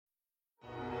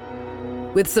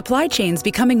With supply chains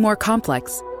becoming more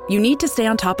complex, you need to stay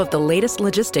on top of the latest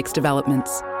logistics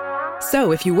developments.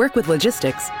 So if you work with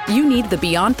logistics, you need the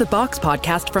Beyond the Box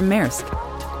podcast from Maersk.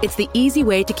 It's the easy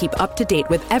way to keep up to date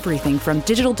with everything from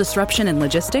digital disruption in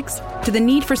logistics to the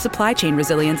need for supply chain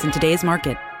resilience in today's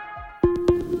market.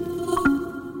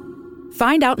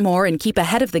 Find out more and keep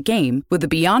ahead of the game with the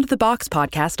Beyond the Box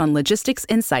podcast on logistics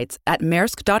insights at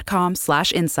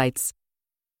maersk.com/insights.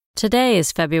 Today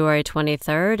is February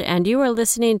 23rd, and you are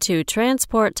listening to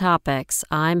Transport Topics.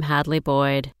 I'm Hadley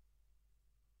Boyd.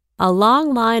 A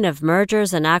long line of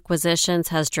mergers and acquisitions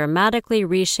has dramatically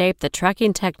reshaped the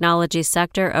trucking technology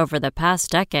sector over the past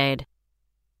decade.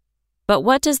 But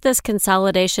what does this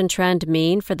consolidation trend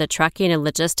mean for the trucking and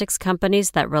logistics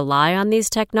companies that rely on these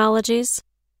technologies?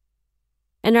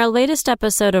 In our latest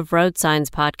episode of Road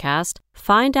Signs podcast,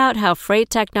 find out how freight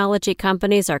technology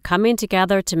companies are coming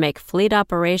together to make fleet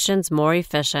operations more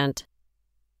efficient.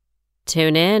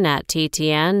 Tune in at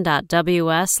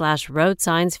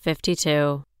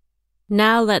ttn.ws/roadsigns52.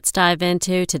 Now let's dive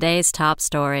into today's top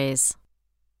stories.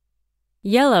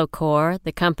 Yellowcore,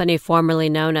 the company formerly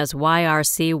known as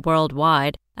YRC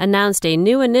Worldwide, announced a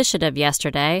new initiative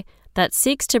yesterday that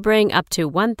seeks to bring up to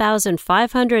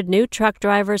 1,500 new truck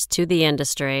drivers to the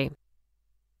industry.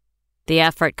 The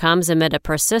effort comes amid a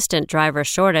persistent driver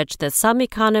shortage that some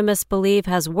economists believe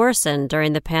has worsened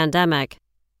during the pandemic.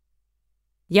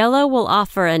 Yellow will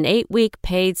offer an 8-week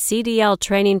paid CDL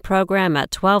training program at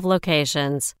 12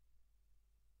 locations.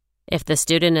 If the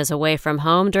student is away from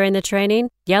home during the training,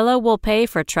 Yellow will pay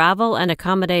for travel and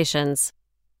accommodations.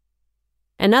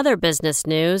 In other business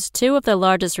news, 2 of the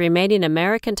largest remaining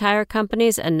American tire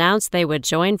companies announced they would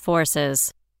join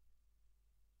forces.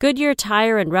 Goodyear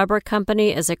Tire and Rubber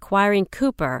Company is acquiring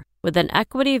Cooper with an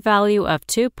equity value of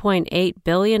 $2.8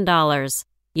 billion,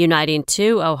 uniting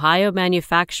 2 Ohio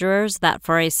manufacturers that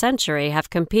for a century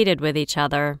have competed with each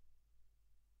other.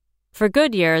 For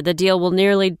Goodyear, the deal will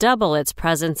nearly double its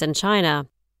presence in China.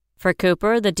 For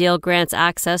Cooper, the deal grants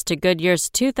access to Goodyear's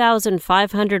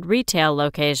 2,500 retail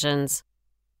locations.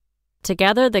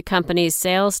 Together, the company's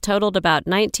sales totaled about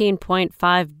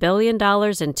 $19.5 billion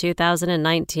in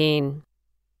 2019.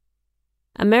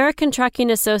 American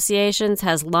Trucking Associations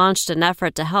has launched an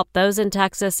effort to help those in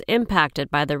Texas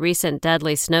impacted by the recent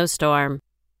deadly snowstorm.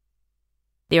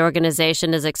 The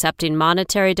organization is accepting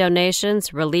monetary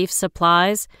donations, relief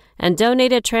supplies, and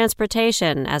donated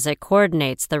transportation as it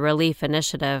coordinates the relief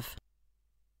initiative.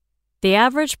 The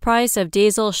average price of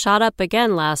diesel shot up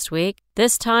again last week,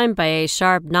 this time by a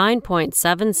sharp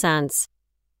 9.7 cents.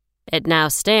 It now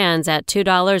stands at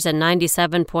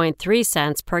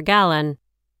 $2.97.3 per gallon.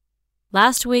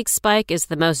 Last week's spike is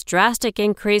the most drastic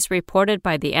increase reported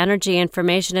by the Energy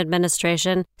Information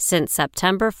Administration since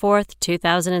September 4,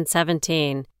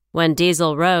 2017, when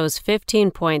diesel rose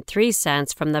 15.3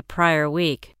 cents from the prior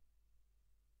week.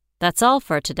 That's all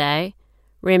for today.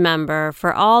 Remember,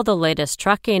 for all the latest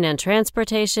trucking and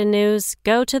transportation news,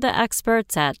 go to the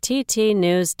experts at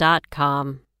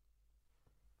ttnews.com.